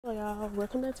Hello y'all,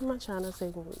 welcome back to my channel,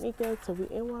 Saving with Nika. So we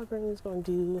in Walgreens going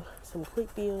to do some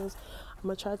quick deals. I'm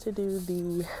going to try to do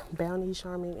the Bounty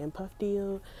Charming and Puff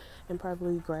deal and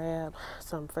probably grab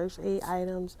some first aid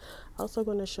items. Also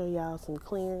going to show y'all some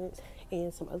clearance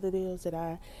and some other deals that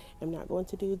I am not going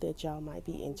to do that y'all might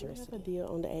be interested in. A deal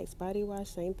on the Axe body wash,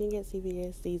 same thing at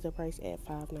CVS. These are priced at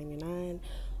 $5.99.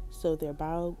 So they're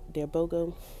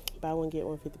BOGO. Buy one get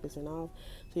one 50% off.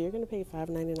 So you're gonna pay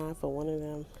 $5.99 for one of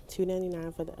them,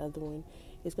 $2.99 for the other one.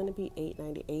 It's gonna be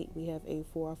 $8.98. We have a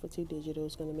 4 off for 2 digital.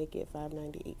 It's gonna make it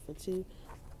 $5.98 for 2.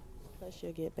 Plus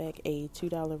you'll get back a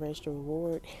 $2 register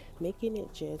reward, making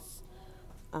it just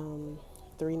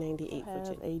 $3.98 for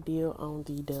 2. A deal on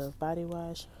the Dove body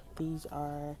wash. These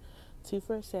are 2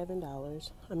 for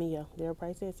 $7. They're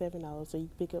priced at $7. So you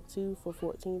pick up 2 for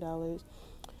 $14.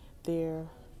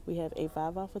 We have a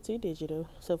 5 off for 2 digital.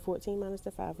 So 14 minus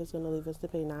the 5 is going to leave us to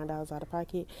pay $9 out of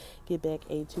pocket. Get back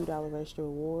a $2 register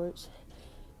rewards.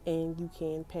 And you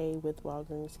can pay with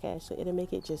Walgreens cash. So it'll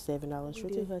make it just $7 for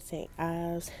 2. Her St.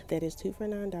 Ives. That is 2 for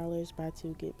 $9. Buy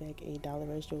 2, get back a $1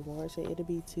 register reward. So it'll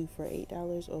be 2 for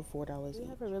 $8 or $4 each. We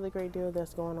have a really great deal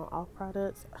that's going on off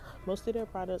products. Most of their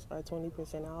products are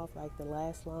 20% off, like the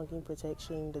Last Longing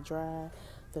Protection, the Dry,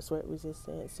 the Sweat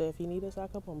Resistant. So if you need to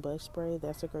stock up on bug spray,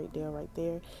 that's a great deal right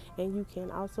there. And you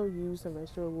can also use the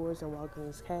register rewards and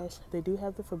Walgreens cash. They do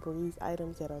have the Febreze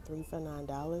items that are 3 for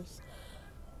 $9.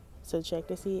 So check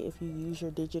to see if you use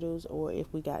your digitals, or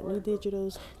if we got new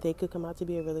digitals, they could come out to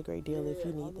be a really great deal if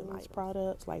you need them. Nice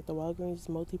products like the Walgreens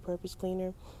multi-purpose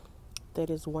cleaner,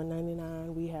 that is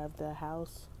 $1.99. We have the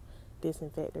house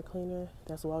disinfector cleaner,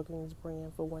 that's Walgreens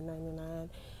brand, for $1.99.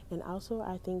 And also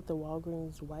I think the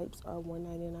Walgreens wipes are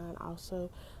 $1.99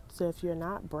 also. So if you're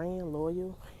not brand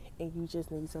loyal and you just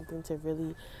need something to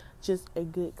really just a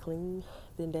good clean,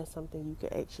 then that's something you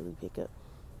could actually pick up.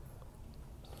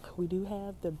 We do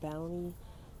have the Bounce,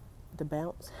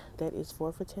 that is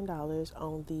 4 for $10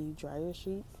 on the dryer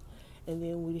sheets. And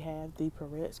then we have the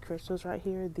Perret's crystals right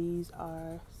here. These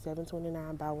are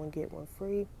 $7.29, buy one get one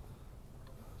free.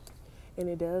 And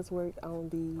it does work on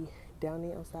the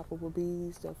Downy Unstoppable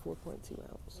Bees, they're 4.2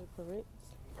 ounce.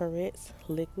 Perret's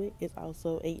liquid is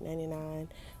also $8.99,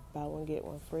 buy one get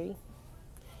one free.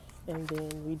 And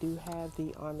then we do have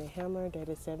the Arm & Hammer, that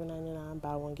is $7.99,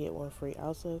 buy one get one free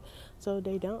also. So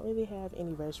they don't really have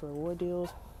any register reward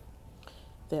deals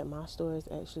that my store is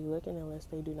actually looking, unless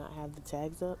they do not have the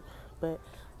tags up. But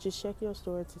just check your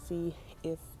store to see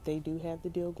if they do have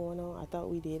the deal going on. I thought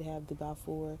we did have the buy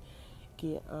 4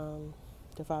 get the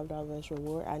 $5 register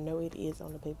reward. I know it is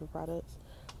on the paper products,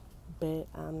 but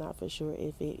I'm not for sure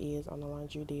if it is on the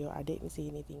laundry deal. I didn't see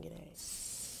anything in it.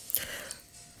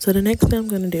 So the next thing I'm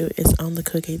going to do is on the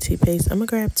Colgate toothpaste. I'm going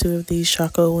to grab 2 of these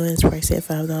Choco ones, priced at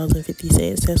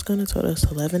 $5.50. That's going to total us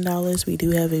 $11. We do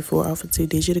have a 4 off of 2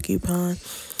 digital coupon.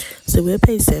 So we'll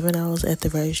pay $7 at the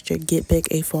register, get back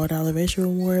a $4 register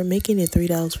reward, making it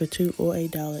 $3 for 2 or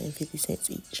 $1.50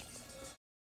 each.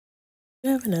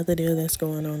 We have another deal that's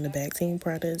going on the vaccine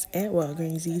products at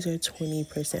Walgreens. These are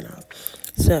 20% off.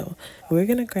 So we're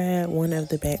going to grab one of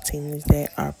the vaccines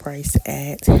that are priced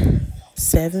at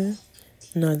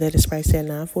that is priced at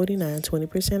 $9.49.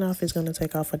 20% off is going to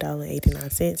take off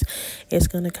 $1.89. It's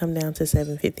going to come down to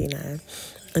 $7.59.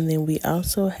 And then we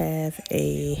also have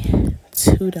a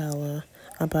 $2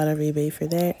 Ibotta rebate for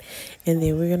that. And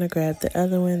then we're going to grab the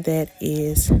other one that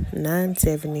is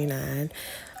 $9.79.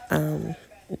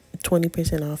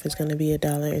 20% off is going to be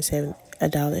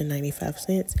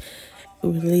 $1.95.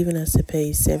 We're leaving us to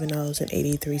pay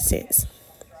 $7.83.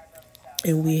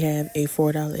 And we have a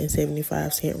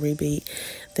 $4.75 rebate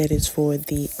that is for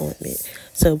the ointment.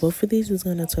 So both of these is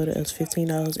going to total us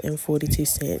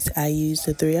 $15.42. I used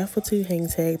the 3 off of 2 hang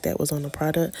tag that was on the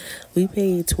product. We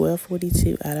paid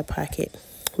 $12.42 out of pocket.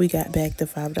 We got back the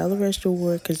 $5 register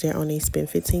reward because they're on a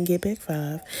spend 15 get back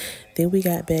 5. Then we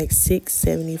got back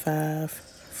 $6.75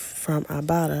 from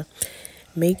Ibotta,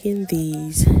 making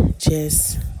these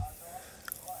just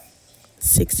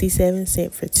 67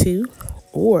 cents for 2,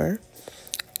 or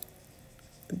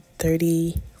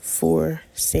 34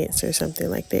 cents or something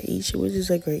like that each, which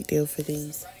is a great deal for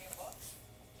these.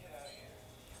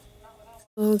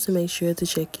 To make sure to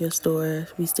check your store.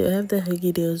 We still have the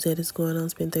Huggy deals that is going on,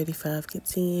 spend 35 get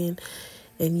 10.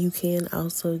 And you can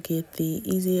also get the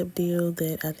Easy Up deal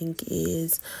that I think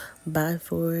is buy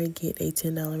 4 get a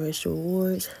 $10 register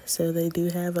rewards. So they do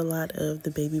have a lot of the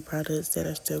baby products that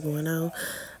are still going on.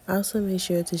 Also, make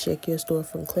sure to check your store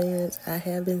from clearance. I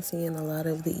have been seeing a lot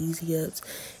of the Easy Ups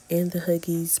and the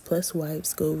Huggies plus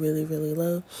wipes go really, really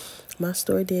low. My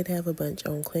store did have a bunch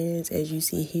on clearance, as you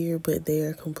see here, but they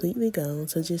are completely gone.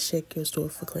 So just check your store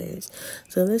for clearance.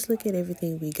 So let's look at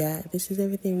everything we got. This is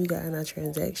everything we got in our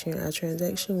transaction. Our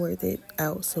transaction worked it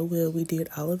out so well. We did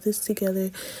all of this together.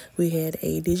 We had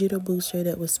a digital booster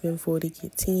that was spend 40,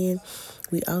 get 10.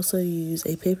 We also used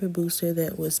a paper booster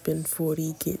that was spend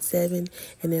 40, get 7.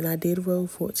 And then I did roll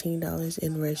 $14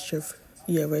 in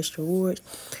rest rewards.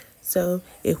 So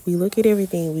if we look at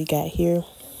everything we got here,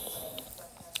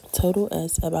 total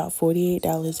us about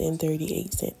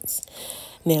 $48.38.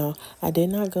 Now, I did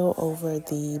not go over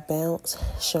the Bounce,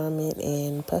 Charmin,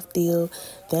 and Puff deal.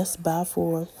 That's buy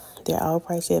four. They're all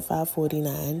priced at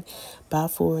 $5.49. Buy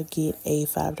four, get a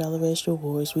 $5 extra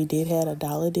rewards. We did have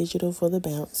 $1 digital for the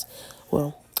Bounce.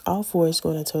 Well, all four is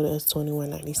going to total us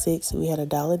 $21.96. We had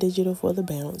 $1 digital for the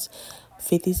Bounce,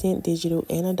 50-cent digital,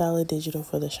 and $1 digital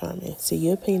for the Charmin. So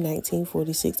you'll pay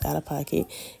 $19.46 out of pocket.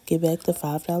 Get back the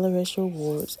 $5 extra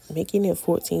rewards, making it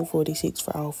 $14.46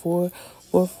 for all four,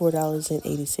 or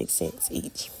 $4.86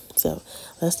 each. So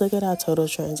let's look at our total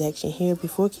transaction here.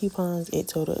 Before coupons, it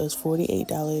totaled us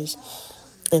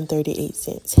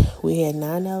 $48.38. We had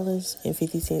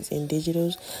 $9.50 in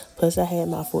digitals, plus I had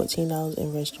my $14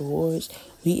 in rest rewards.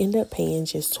 We end up paying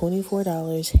just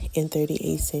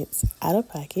 $24.38 out of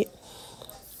pocket.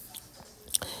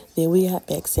 Then we got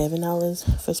back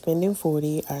 $7 for spending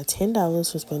 40, or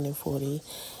 $10 for spending 40.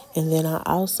 And then I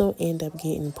also end up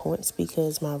getting points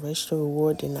because my register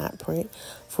reward did not print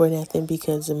for nothing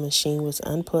because the machine was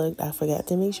unplugged. I forgot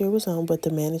to make sure it was on, but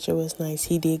the manager was nice.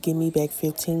 He did give me back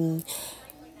 $15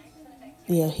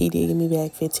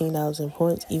 in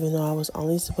points, even though I was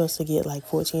only supposed to get like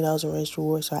 $14 in register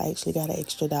reward, so I actually got an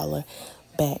extra dollar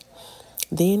back.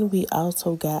 Then we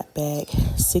also got back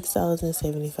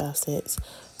 $6.75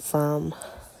 from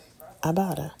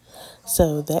Ibotta.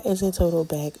 So that is a total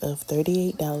back of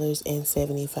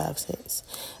 $38.75,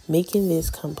 making this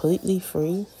completely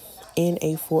free and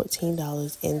a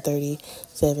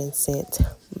 $14.37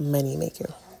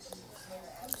 moneymaker.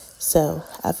 So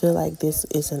I feel like this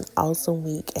is an awesome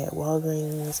week at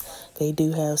Walgreens. They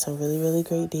do have some really, really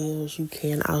great deals. You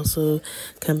can also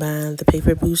combine the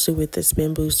paper booster with the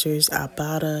spin boosters,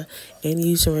 Ibotta, and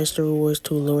use some extra rewards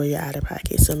to lower your out of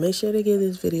pocket. So make sure to give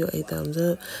this video a thumbs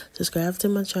up. Subscribe to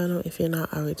my channel if you're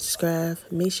not already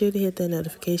subscribed. Make sure to hit that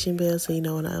notification bell so you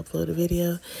know when I upload a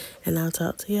video. And I'll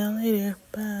talk to y'all later.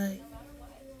 Bye.